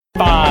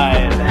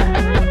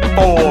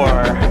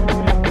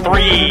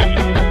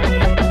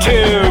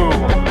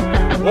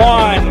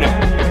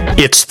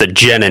It's the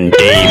Jen and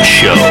Dave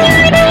Show.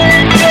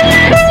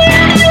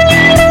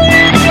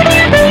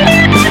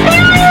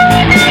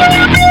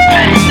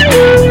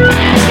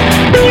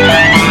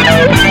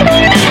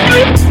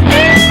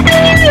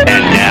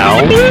 And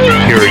now,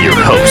 here are your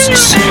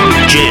hosts,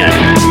 Jen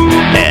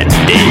and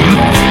Dave.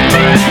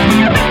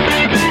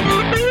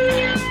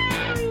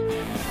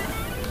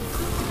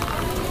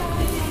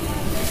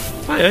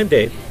 Hi, I'm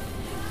Dave.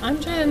 I'm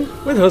Jen.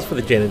 We're the host for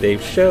the Jen and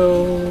Dave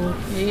Show.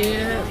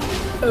 Yeah.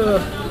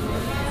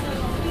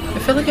 I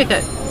feel like I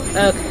got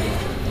a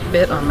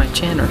bit on my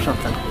chin or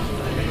something.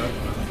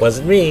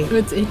 Wasn't me.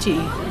 It's itchy.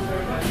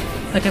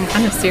 Like, I'm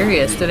kind of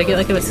serious. Did I get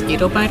like a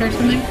mosquito bite or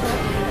something?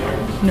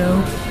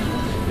 No.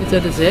 Is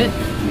that a zit?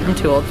 I'm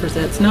too old for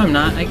zits. No, I'm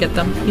not. I get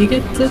them. You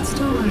get zits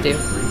too? I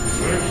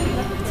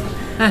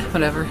do.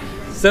 Whatever.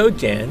 So,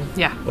 Jen.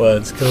 Yeah.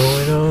 What's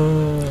going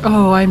on?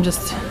 Oh, I'm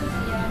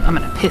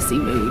in a pissy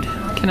mood.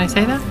 Can I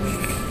say that?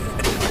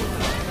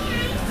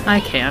 I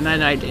can,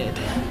 and I did.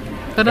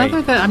 But Great.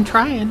 other than I'm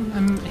trying.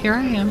 Here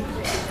I am.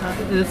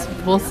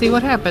 We'll see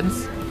what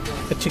happens.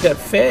 But you got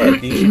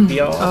fed. You should be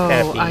all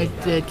happy. I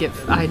did get.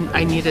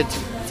 I needed.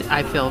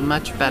 I feel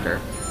much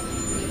better.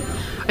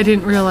 I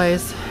didn't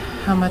realize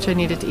how much I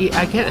needed to eat.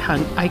 I get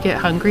hungry. I get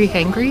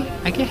hangry.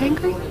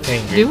 Hangry.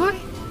 Do I?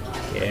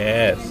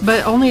 Yes.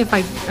 But only if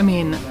I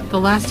mean, the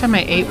last time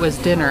I ate was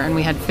dinner, and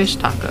we had fish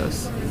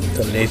tacos.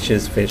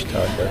 Delicious fish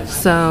tacos.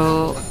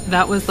 So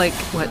that was like,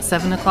 what,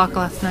 7 o'clock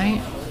last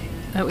night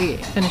that we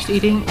finished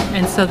eating?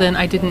 And so then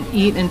I didn't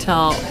eat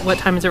until, what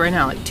time is it right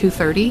now? Like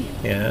 2:30?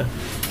 Yeah.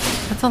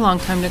 That's a long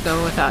time to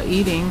go without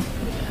eating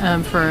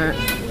for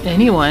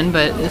anyone,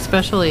 but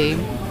especially,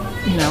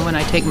 when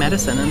I take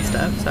medicine and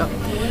stuff. So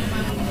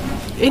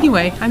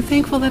anyway, I'm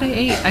thankful that I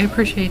ate. I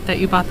appreciate that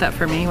you bought that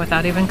for me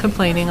without even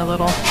complaining a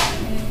little.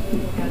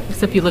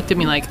 Except you looked at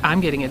me like,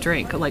 I'm getting a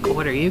drink. Like,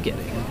 what are you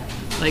getting?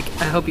 Like,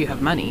 I hope you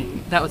have money.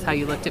 That was how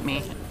you looked at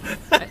me.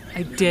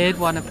 I did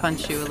want to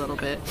punch you a little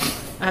bit.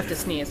 I have to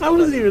sneeze. I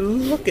wasn't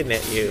even looking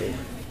at you.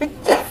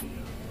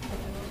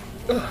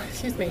 Oh,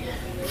 excuse me.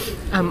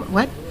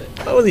 What?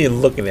 I wasn't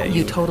even looking at you.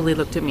 You totally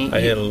looked at me.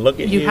 I didn't look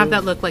at you. You have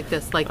that look like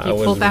this. Like, you I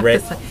pull was back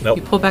Nope.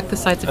 you pull back the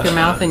sides of your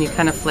mouth and you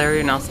kind of flare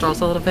your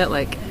nostrils a little bit,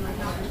 like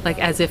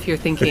as if you're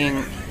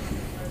thinking.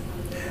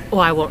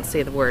 Well, I won't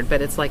say the word,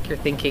 but it's like you're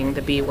thinking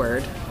the B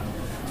word.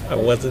 I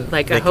wasn't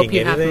Like, I hope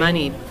you have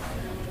money.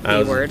 I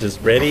was B-word.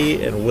 just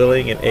ready and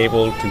willing and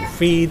able to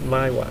feed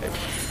my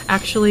wife.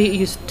 Actually,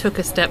 you took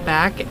a step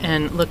back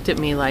and looked at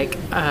me like,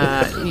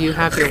 you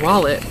have your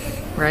wallet,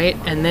 right?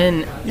 And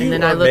then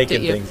I looked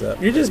at you. Things up.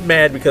 You're just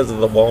mad because of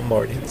the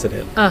Walmart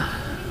incident.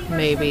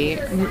 Maybe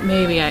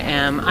I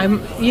am.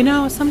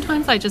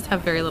 Sometimes I just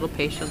have very little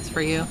patience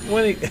for you.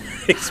 Want to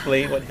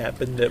explain what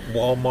happened at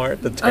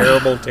Walmart? The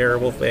terrible,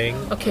 terrible thing.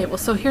 Okay, well,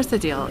 so here's the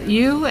deal.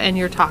 You and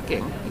your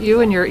talking.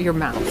 You and your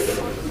mouth.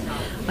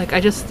 Like,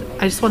 I just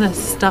want to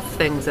stuff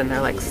things in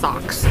there, like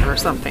socks or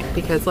something,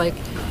 because, like,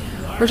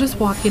 we're just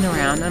walking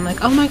around and I'm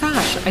like, oh my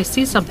gosh, I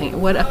see something.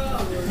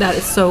 That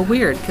is so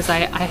weird, because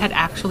I had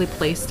actually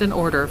placed an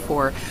order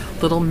for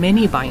little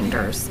mini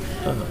binders.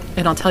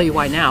 And I'll tell you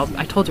why now.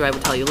 I told you I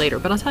would tell you later,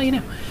 but I'll tell you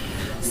now.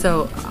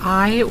 So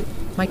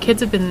my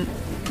kids have been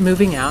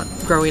moving out,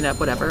 growing up,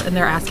 whatever, and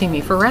they're asking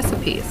me for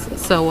recipes.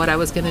 So what I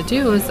was going to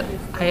do is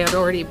I had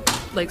already,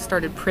 like,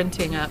 started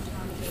printing up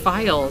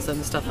files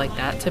and stuff like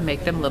that to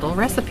make them little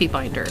recipe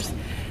binders.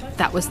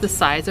 That was the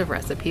size of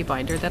recipe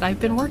binder that I've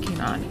been working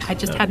on. I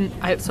just hadn't,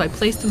 so I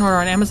placed an order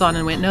on Amazon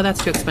and went, no,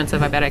 that's too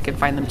expensive. I bet I can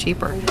find them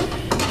cheaper.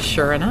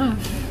 Sure enough.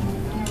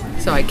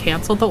 So I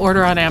canceled the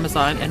order on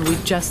Amazon, and we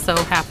just so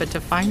happened to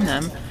find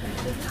them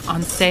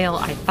on sale,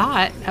 I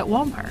thought, at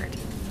Walmart.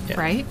 Yeah,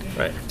 right?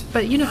 Right.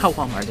 But you know how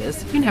Walmart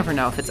is. You never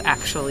know if it's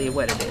actually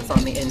what it is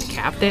on the end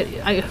cap.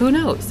 Who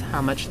knows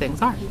how much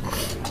things are.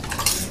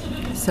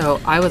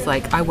 So I was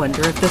like, I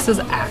wonder if this is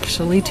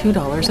actually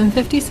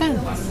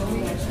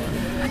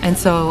 $2.50. And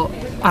so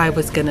I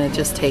was going to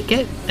just take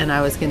it, and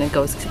I was going to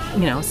go,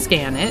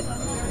 scan it.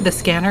 The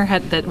scanner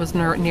that was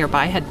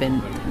nearby had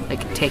been,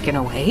 like, taken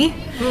away.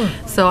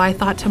 So I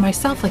thought to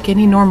myself, like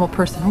any normal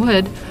person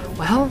would,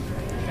 well,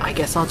 I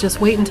guess I'll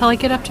just wait until I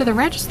get up to the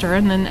register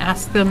and then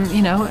ask them,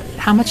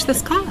 how much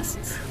this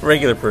costs.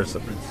 Regular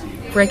person.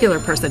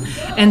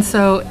 And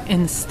so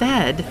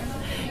instead,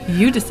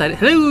 you decided,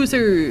 hello,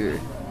 sir.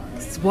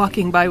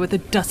 Walking by with a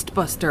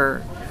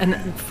dustbuster and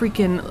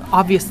freaking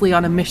obviously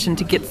on a mission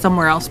to get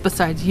somewhere else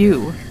besides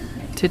you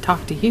to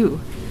talk to you.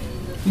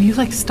 You,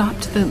 like,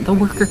 stopped the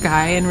worker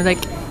guy and were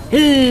like,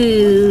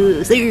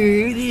 oh,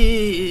 sir,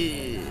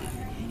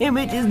 how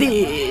much is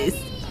this?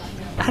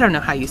 I don't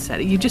know how you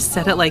said it. You just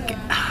said it like,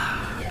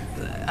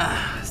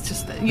 it's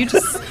just,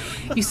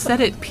 you said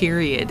it,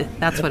 period.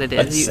 That's what it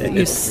is.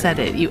 You said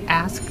it. You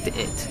asked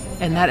it.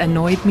 And that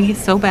annoyed me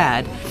so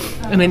bad.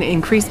 And then it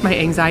increased my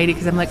anxiety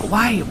because I'm like,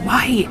 why?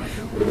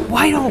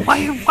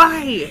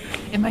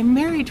 Am I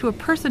married to a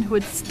person who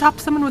would stop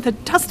someone with a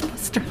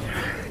dustbuster?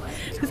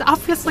 Who's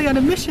obviously on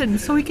a mission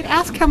so he could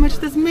ask how much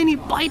this mini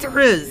biter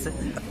is.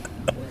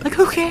 Like,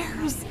 who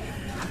cares?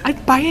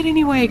 I'd buy it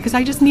anyway because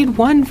I just need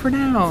one for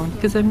now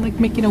because I'm like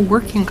making a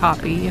working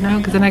copy, you know,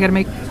 because then I gotta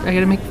make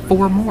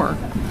 4 more.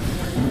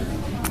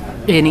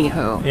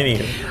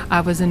 Anywho,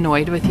 I was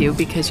annoyed with you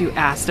because you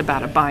asked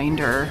about a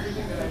binder.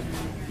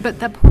 But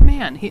that poor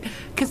man,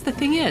 because the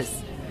thing is,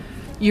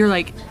 you're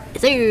like,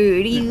 sir,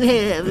 do you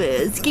have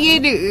a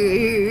scanner?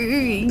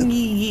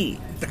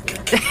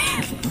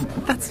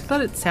 That's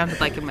what it sounded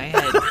like in my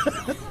head.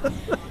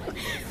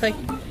 Like,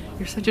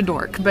 you're such a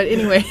dork. But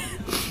anyway,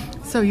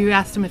 so you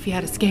asked him if he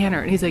had a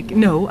scanner, and he's like,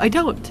 no, I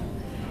don't.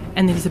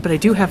 And then he said, but I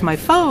do have my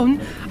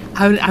phone.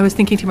 I was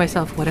thinking to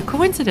myself, what a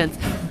coincidence.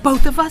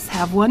 Both of us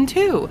have one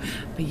too.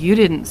 But you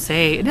didn't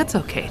say, that's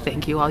okay,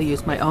 thank you, I'll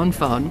use my own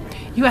phone.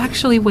 You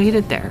actually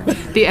waited there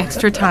the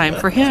extra time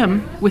for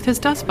him with his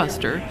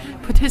dustbuster,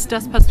 put his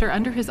dustbuster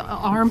under his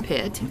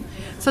armpit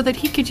so that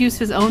he could use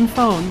his own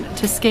phone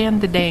to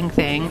scan the dang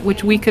thing,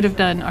 which we could have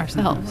done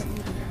ourselves.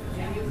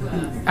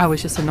 I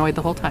was just annoyed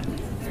the whole time.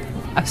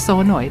 I was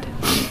so annoyed.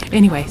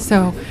 Anyway,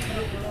 so...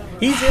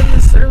 He's in the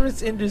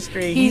service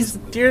industry. He's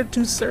dared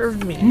to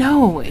serve me.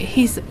 No,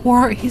 he's at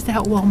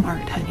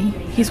Walmart, honey.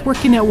 He's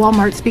working at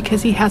Walmart's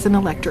because he has an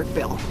electric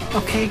bill,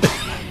 okay?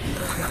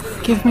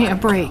 Give me a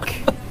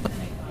break.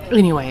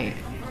 Anyway,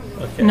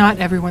 okay. Not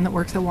everyone that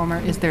works at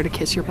Walmart is there to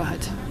kiss your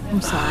butt. I'm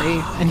sorry.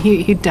 And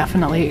he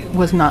definitely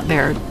was not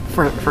there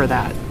for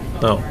that.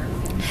 No.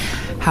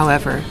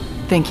 However,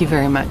 thank you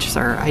very much,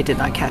 sir. I did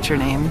not catch your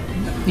name.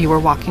 You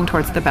were walking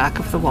towards the back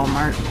of the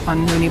Walmart on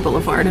Mooney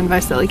Boulevard in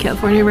Visalia,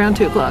 California around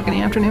 2 o'clock in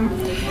the afternoon.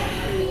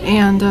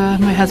 And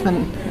my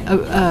husband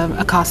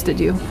accosted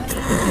you,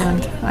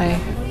 and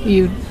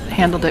you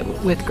handled it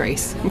with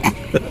grace.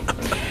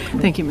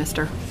 Thank you,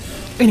 mister.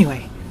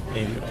 Anyway,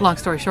 long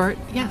story short,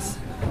 yes,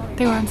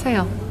 they were on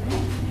sale.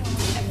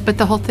 But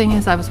the whole thing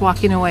is I was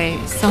walking away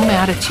so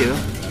mad at you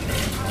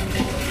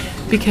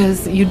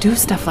because you do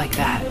stuff like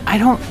that.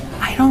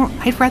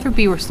 I'd rather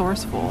be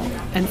resourceful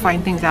and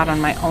find things out on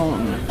my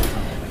own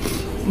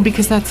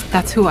because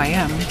that's who I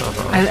am.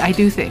 I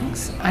do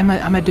things. I'm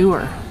a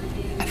doer.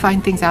 I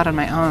find things out on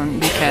my own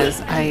because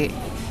I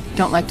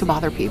don't like to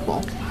bother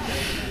people.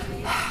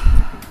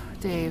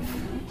 Dave.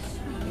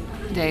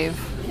 Yeah.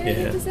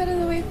 Is this out of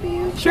the way for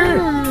you? Sure.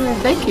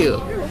 Thank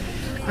you.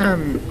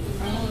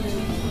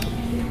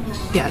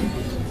 Yeah.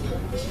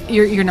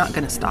 You're not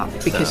going to stop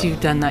because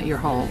you've done that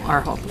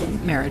our whole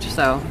marriage.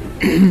 So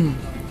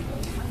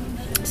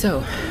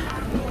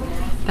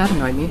that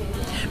annoyed me.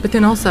 But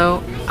then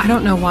also, I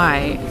don't know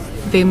why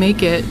they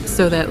make it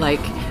so that like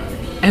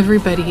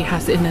everybody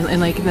has in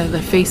like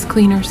the face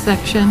cleaner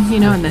section, you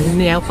know, and the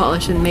nail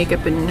polish and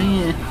makeup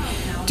and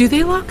do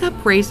they lock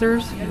up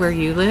razors where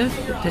you live?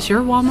 Does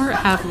your Walmart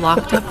have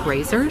locked up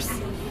razors?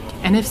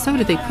 And if so,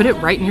 do they put it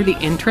right near the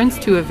entrance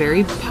to a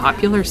very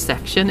popular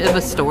section of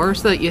a store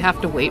so that you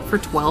have to wait for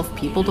 12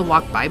 people to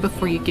walk by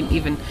before you can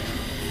even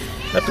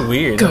That's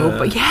weird.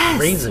 But yes.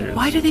 Razors.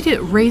 Why do they do it?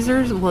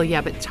 Razors? Well,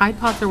 yeah, but Tide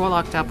Pods are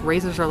locked up.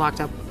 Razors are locked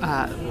up.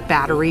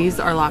 Batteries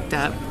are locked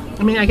up.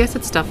 I mean, I guess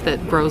it's stuff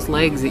that grows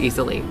legs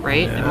easily,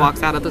 right? Yeah. And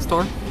walks out of the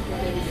store.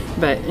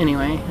 But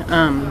anyway,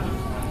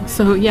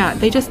 so yeah,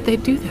 they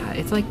do that.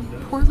 It's like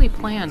poorly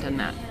planned in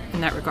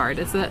that regard.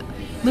 Is that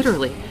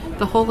literally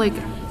the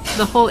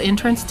whole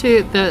entrance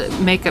to the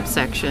makeup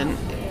section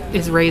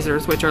is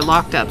razors, which are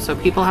locked up. So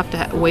people have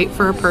to wait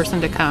for a person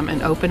to come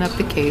and open up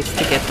the case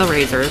to get the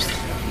razors.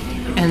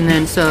 And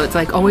then, so it's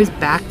like always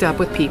backed up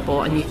with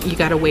people, and you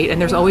got to wait. And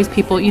there's always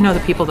people, you know, the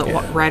people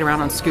that ride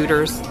around on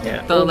scooters,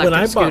 the electric when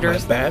I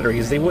scooters. bought my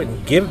batteries, they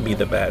wouldn't give me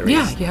the batteries.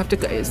 Yeah, you have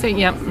to say,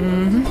 yep,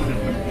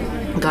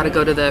 got to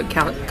go to the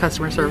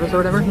customer service or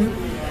whatever.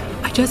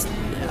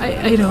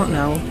 I don't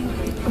know.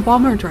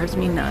 Walmart drives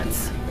me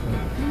nuts.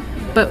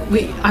 But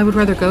I would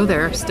rather go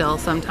there still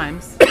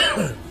sometimes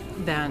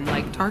than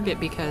like Target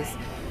because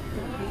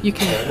you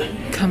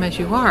can come as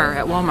you are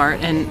at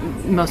Walmart,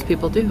 and most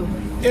people do.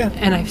 Yeah.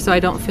 And so I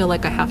don't feel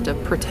like I have to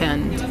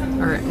pretend,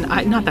 or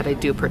not that I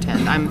do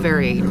pretend. I'm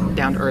very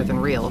down to earth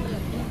and real.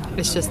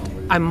 It's just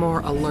I'm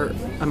more alert.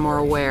 I'm more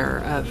aware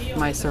of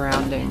my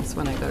surroundings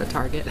when I go to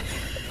Target.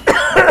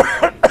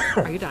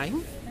 Are you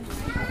dying?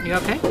 You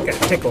okay? Got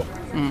a tickle.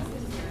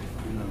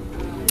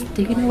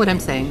 Do you know what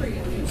I'm saying?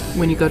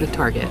 When you go to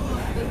Target,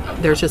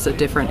 there's just a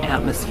different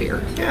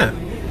atmosphere. Yeah.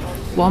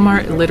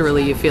 Walmart,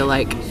 literally, you feel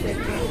like...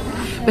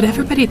 But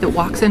everybody that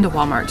walks into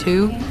Walmart,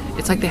 too,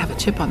 it's like they have a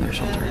chip on their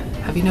shoulder.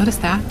 Have you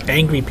noticed that?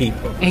 Angry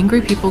people.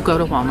 Angry people go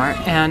to Walmart,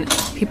 and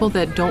people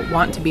that don't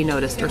want to be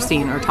noticed or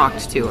seen or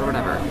talked to or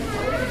whatever.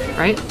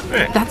 Right?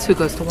 That's who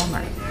goes to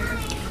Walmart.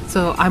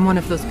 So I'm one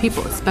of those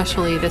people,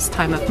 especially this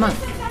time of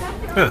month.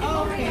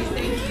 Huh.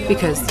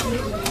 Because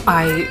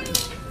I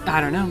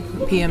don't know,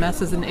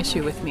 PMS is an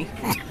issue with me.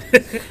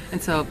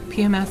 And so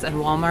PMS and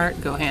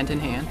Walmart go hand in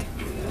hand.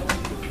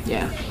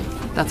 Yeah.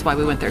 That's why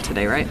we went there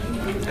today, right?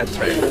 That's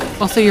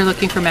right. Also, you're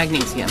looking for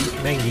magnesium.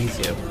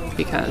 Magnesium.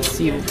 Because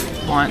you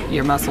want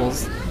your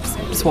muscles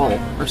swole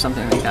or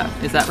something like that.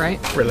 Is that right?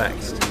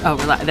 Relaxed. Oh,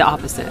 the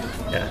opposite.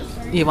 Yeah.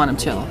 You want them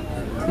chill.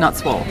 Not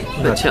swole,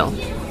 but chill.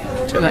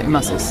 You want your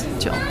muscles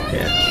chill.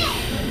 Yeah.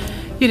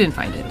 You didn't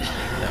find it.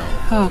 No.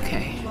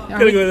 Okay.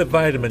 Gotta go to the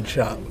vitamin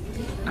shop.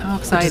 How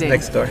exciting.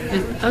 next door.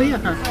 Oh, yeah.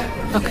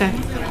 Huh. Okay.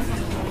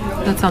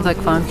 That sounds like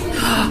fun.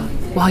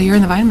 While you're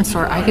in the vitamin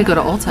store, I could go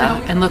to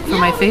Ulta and look for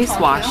my face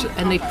wash,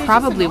 and they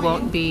probably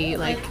won't be,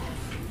 like,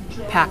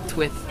 packed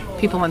with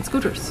people on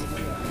scooters.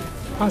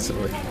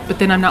 Possibly. But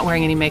then I'm not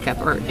wearing any makeup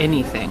or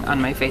anything on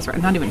my face.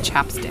 Not even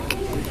chapstick.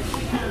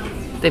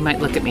 They might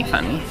look at me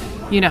funny.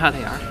 You know how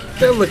they are.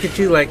 They'll look at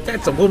you like,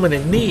 that's a woman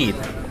in need.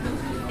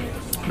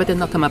 But then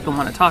they'll come up and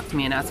want to talk to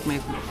me and ask me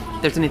if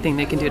there's anything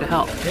they can do to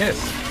help. Yes.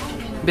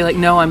 Be like,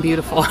 no, I'm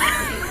beautiful.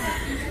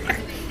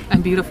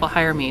 I'm beautiful.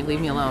 Hire me.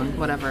 Leave me alone.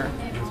 Whatever.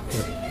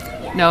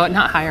 No,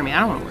 not hire me. I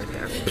don't want to work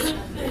there.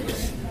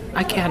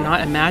 I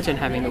cannot imagine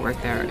having to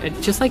work there.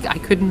 Just like I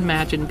couldn't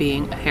imagine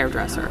being a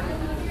hairdresser.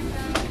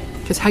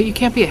 Because you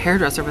can't be a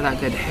hairdresser without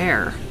good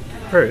hair.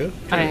 True.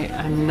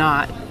 I'm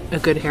not a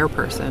good hair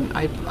person.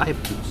 I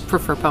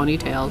prefer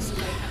ponytails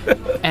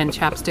and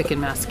chapstick and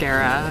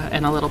mascara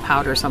and a little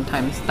powder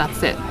sometimes.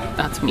 That's it.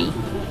 That's me.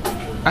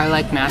 I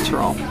like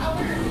natural.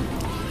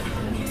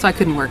 So I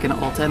couldn't work in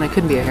Ulta and I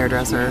couldn't be a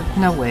hairdresser.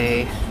 No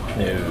way.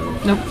 No.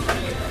 Nope.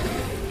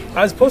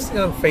 I was posting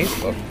on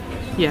Facebook.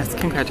 Yes,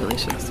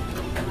 congratulations.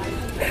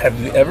 Have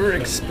you ever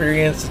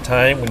experienced a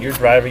time when you're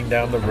driving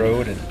down the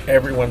road and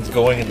everyone's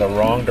going in the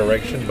wrong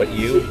direction but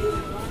you?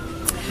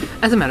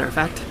 As a matter of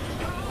fact,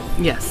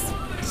 yes.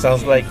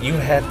 Sounds like you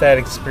had that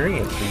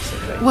experience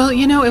recently. Well,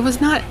 it was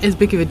not as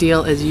big of a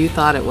deal as you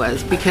thought it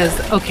was because,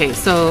 okay,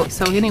 so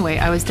anyway,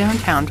 I was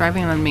downtown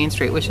driving on Main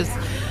Street, which is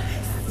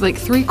like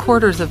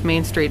 3/4 of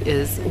Main Street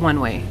is one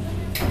way.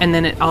 And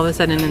then it all of a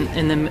sudden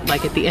in the,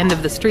 like at the end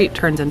of the street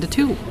turns into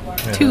two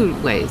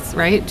ways,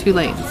 right? 2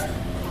 lanes.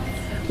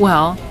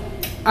 Well,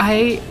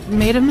 I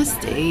made a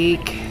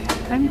mistake.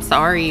 I'm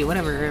sorry,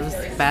 whatever. It was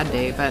a bad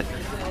day, but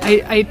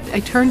I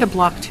turned a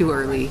block too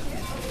early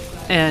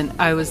and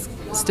I was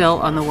still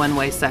on the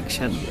one-way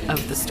section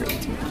of the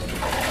street.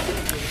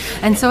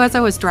 And so as I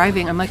was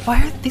driving, I'm like,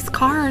 why are these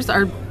cars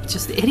are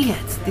just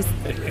idiots? These,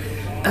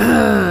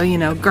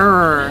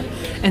 grr.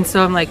 And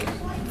so I'm like,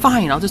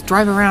 fine, I'll just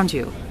drive around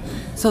you.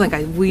 So like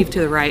I weave to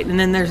the right and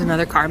then there's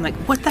another car. I'm like,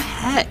 what the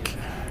heck?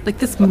 Like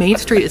this Main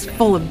Street is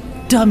full of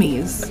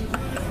dummies.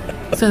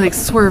 So I like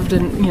swerved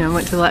and,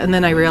 went to the left and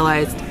then I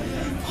realized,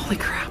 holy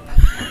crap.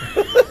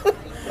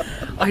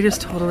 I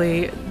just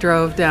totally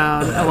drove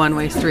down a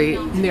one-way street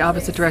in the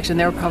opposite direction.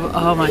 They were probably,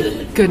 oh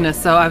my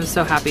goodness. So I was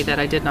so happy that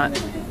I did not,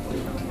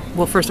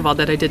 well, first of all,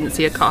 that I didn't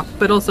see a cop,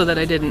 but also that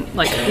I didn't,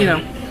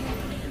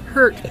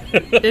 hurt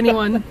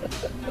anyone.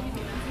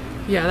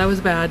 Yeah, that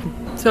was bad.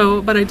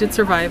 So, but I did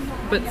survive.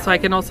 So I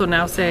can also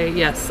now say,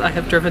 yes, I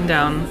have driven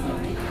down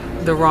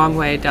the wrong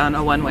way down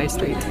a one-way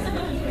street.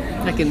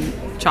 I can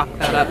chalk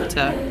that up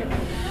to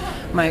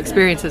my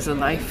experiences in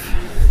life.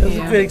 That was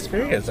a good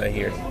experience, I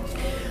hear.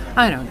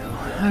 I don't know.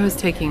 What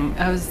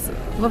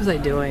was I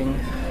doing?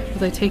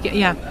 I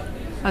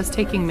was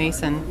taking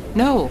Mason.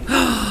 No,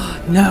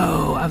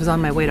 no, I was on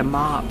my way to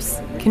Mops.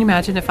 Can you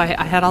imagine if I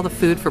had all the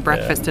food for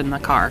breakfast in the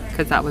car?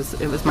 Because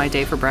it was my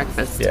day for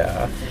breakfast.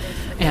 Yeah.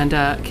 And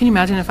can you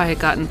imagine if I had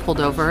gotten pulled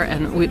over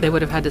and they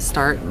would have had to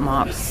start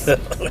Mops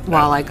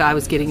while I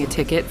was getting a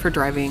ticket for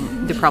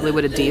driving? They probably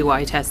would have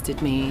DUI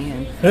tested me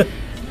and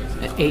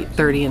at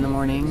 8:30 in the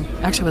morning.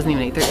 Actually, it wasn't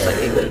even 8:30. It was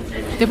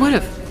like 8. They would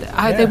have.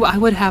 I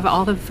would have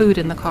all the food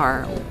in the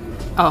car.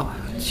 Oh,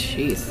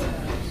 jeez.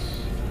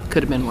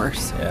 Could have been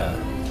worse. Yeah.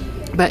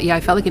 But yeah,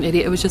 I felt like an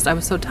idiot. It was just I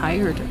was so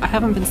tired. I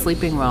haven't been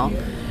sleeping well.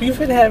 You've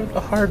been having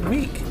a hard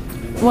week.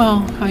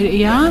 Well,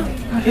 yeah.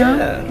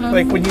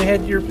 Like when you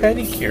had your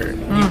pedicure,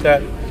 you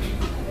got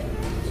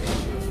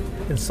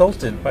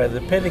insulted by the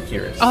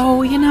pedicurist.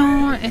 Oh,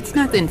 it's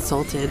not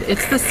insulted.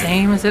 It's the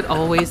same as it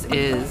always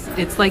is.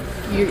 It's like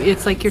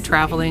you're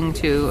traveling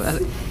to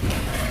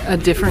a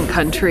different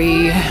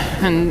country,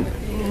 and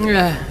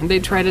they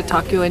try to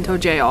talk you into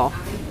jail.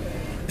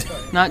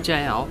 Not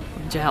jail.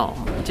 Jail.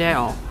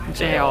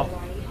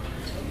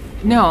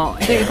 No,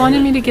 they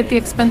wanted me to get the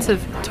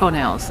expensive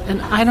toenails,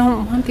 and I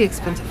don't want the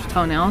expensive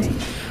toenails.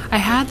 I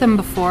had them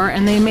before,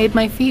 and they made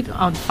my feet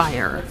on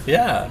fire.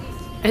 Yeah.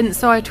 And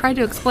so I tried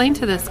to explain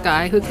to this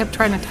guy who kept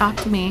trying to talk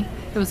to me.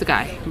 It was a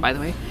guy, by the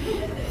way.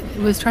 He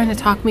was trying to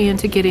talk me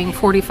into getting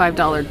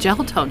 $45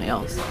 gel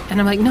toenails. And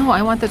I'm like, no,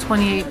 I want the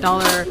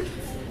 $28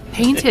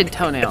 painted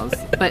toenails.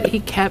 But he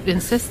kept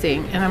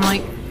insisting. And I'm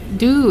like,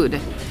 dude,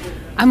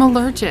 I'm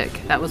allergic.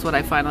 That was what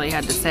I finally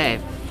had to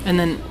say. And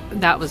then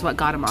that was what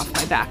got him off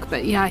my back.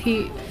 But yeah,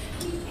 he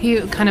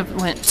kind of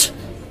went,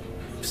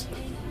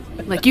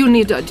 like, you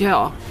need the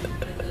gel.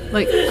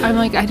 Like, I'm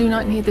like, I do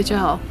not need the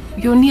gel.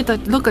 You need to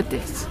look at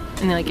this.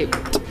 And then it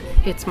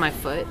hits my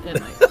foot.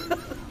 And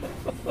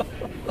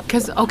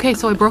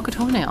so I broke a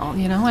toenail,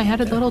 I had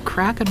a little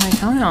crack in my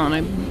toenail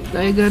and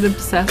I got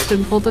obsessed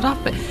and pulled it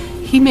off. But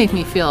he made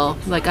me feel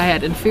like I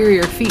had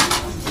inferior feet.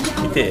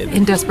 He did.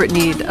 In desperate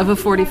need of a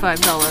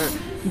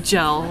 $45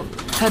 gel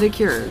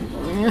pedicure.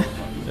 Yeah.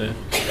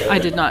 I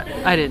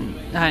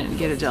didn't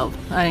get a gel.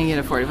 I didn't get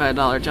a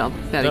 $45 gel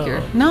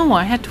pedicure. No,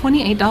 I had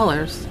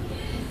 $28.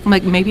 I'm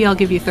like, maybe I'll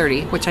give you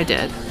 $30, which I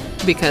did,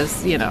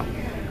 because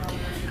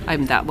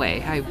I'm that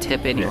way. I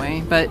tip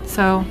anyway. But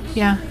so,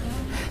 yeah.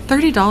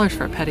 $30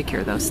 for a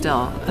pedicure, though,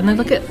 still. And then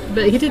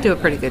but he did do a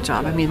pretty good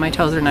job. I mean, my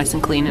toes are nice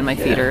and clean and my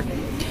feet are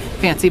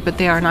fancy, but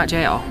they are not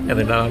jail. And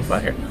they're not on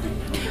fire.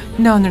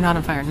 No, and they're not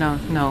on fire.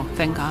 No,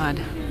 thank God.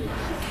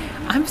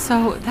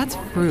 That's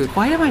rude.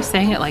 Why am I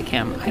saying it like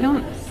him?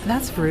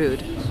 That's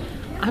rude.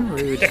 I'm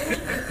rude.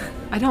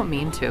 I don't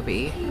mean to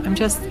be.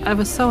 I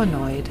was so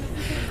annoyed.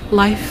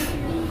 Life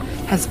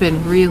has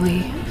been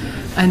really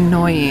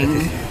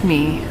annoying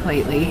me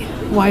lately.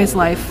 Why is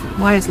life?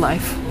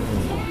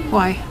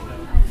 Why?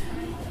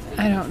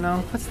 I don't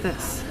know. What's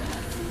this?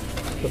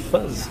 The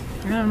fuzz.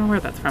 I don't know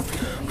where that's from.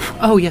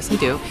 Oh, yes, I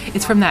do.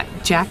 It's from that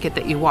jacket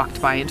that you walked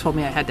by and told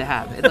me I had to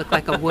have. It looked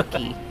like a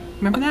Wookiee.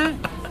 Remember that?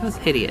 It was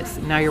hideous.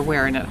 Now you're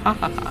wearing it. Ha,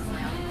 ha, ha.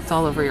 It's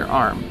all over your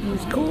arm. It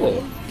was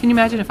cool. Can you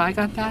imagine if I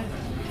got that?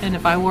 And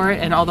if I wore it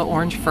and all the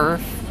orange fur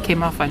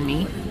came off on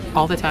me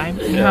all the time?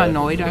 You know how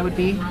annoyed I would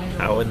be?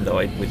 How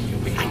annoyed would you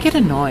be? I get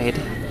annoyed.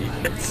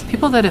 Yes.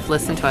 People that have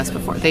listened to us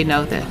before, they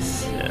know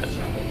this. Yeah.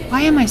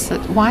 Why am I so...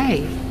 Why? I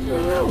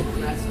don't know.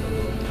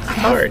 It's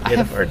hard. You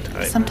have a hard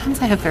time. Sometimes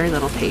I have very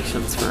little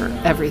patience for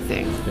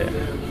everything. Yeah.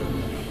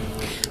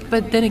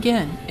 But then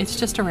again, it's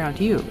just around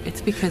you. It's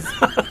because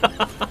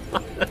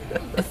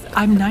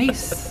I'm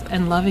nice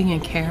and loving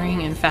and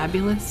caring and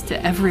fabulous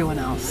to everyone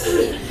else.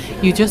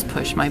 You just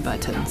push my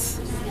buttons.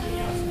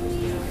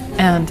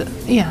 And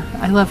yeah,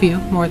 I love you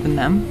more than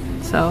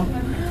them. So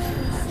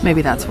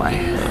maybe that's why.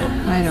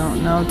 I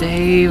don't know,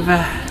 Dave. All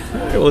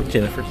right, well,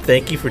 Jennifer,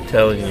 thank you for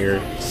telling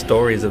your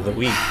stories of the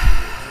week.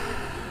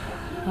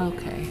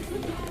 Okay.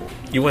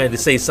 You wanted to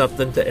say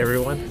something to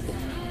everyone?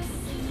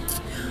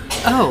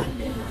 Oh,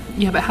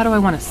 yeah, but how do I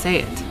want to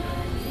say it?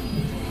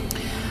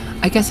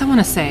 I guess I want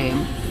to say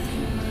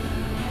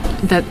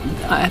that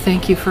I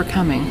thank you for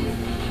coming.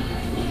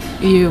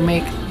 You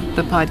make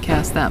the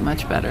podcast that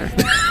much better.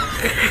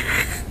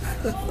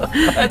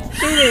 I'm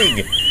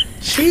kidding.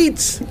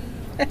 Cheats.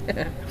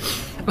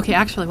 Okay,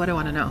 actually, what I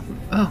want to know...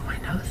 Oh, my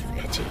nose is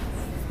itchy.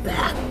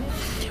 Blah.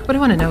 What I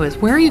want to know is,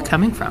 where are you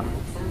coming from?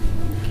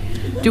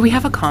 Do we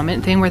have a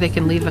comment thing where they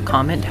can leave a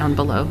comment down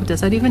below?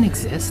 Does that even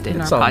exist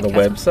in our podcast? It's on the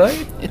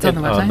website. It's on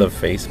the website? On the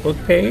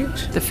Facebook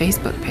page. The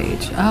Facebook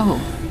page. Oh.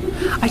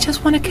 I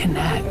just want to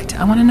connect.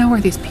 I want to know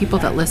where these people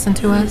that listen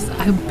to us...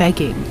 I'm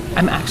begging.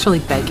 I'm actually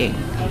begging.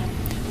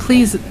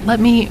 Please, let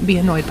me be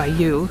annoyed by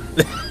you.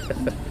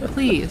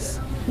 Please.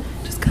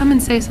 Just come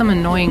and say some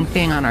annoying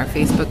thing on our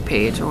Facebook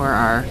page or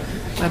our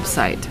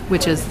website,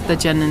 which is the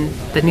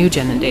new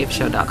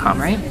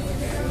JenandDaveShow.com, right?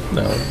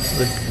 No,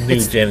 the new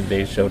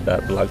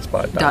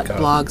JenandDaveShow.blogspot.com.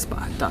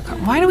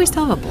 .blogspot.com. Why do we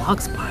still have a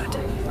blogspot?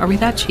 Are we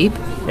that cheap?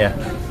 Yeah.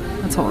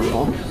 That's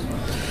horrible.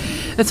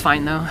 It's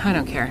fine, though. I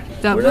don't care.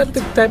 We're not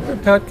the type of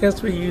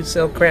podcast where you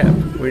sell crap.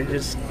 We're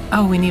just...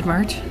 Oh, we need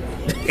merch?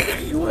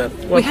 You want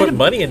to put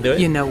money into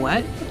it. You know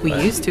what? We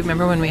used to.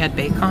 Remember when we had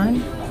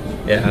Baycon?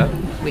 Yeah.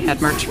 We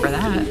had merch for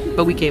that,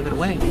 but we gave it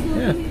away.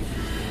 Yeah.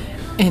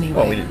 Anyway.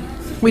 Well,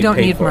 we don't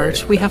paid need for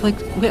merch. it. We have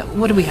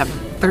what do we have?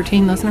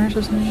 13 listeners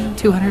or something?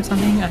 200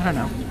 something? I don't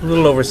know. A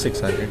little over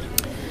 600.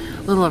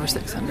 A little over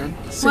 600.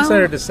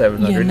 600 to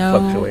 700 you know,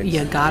 fluctuates.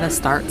 You gotta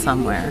start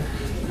somewhere.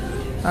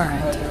 All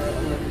right.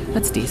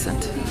 That's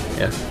decent.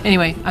 Yeah.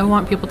 Anyway, I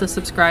want people to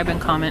subscribe and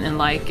comment and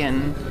like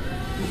and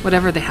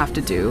whatever they have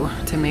to do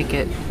to make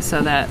it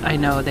so that I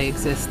know they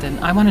exist. And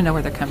I want to know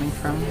where they're coming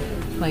from.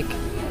 Like,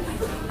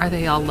 are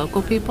they all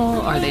local people?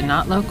 Are they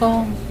not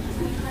local?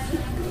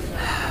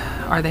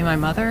 Are they my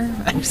mother?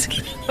 I'm just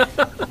kidding.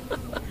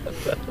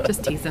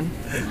 Just teasing.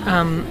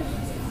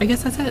 I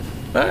guess that's it.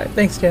 All right.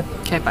 Thanks, Jen.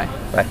 Okay, bye.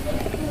 Bye.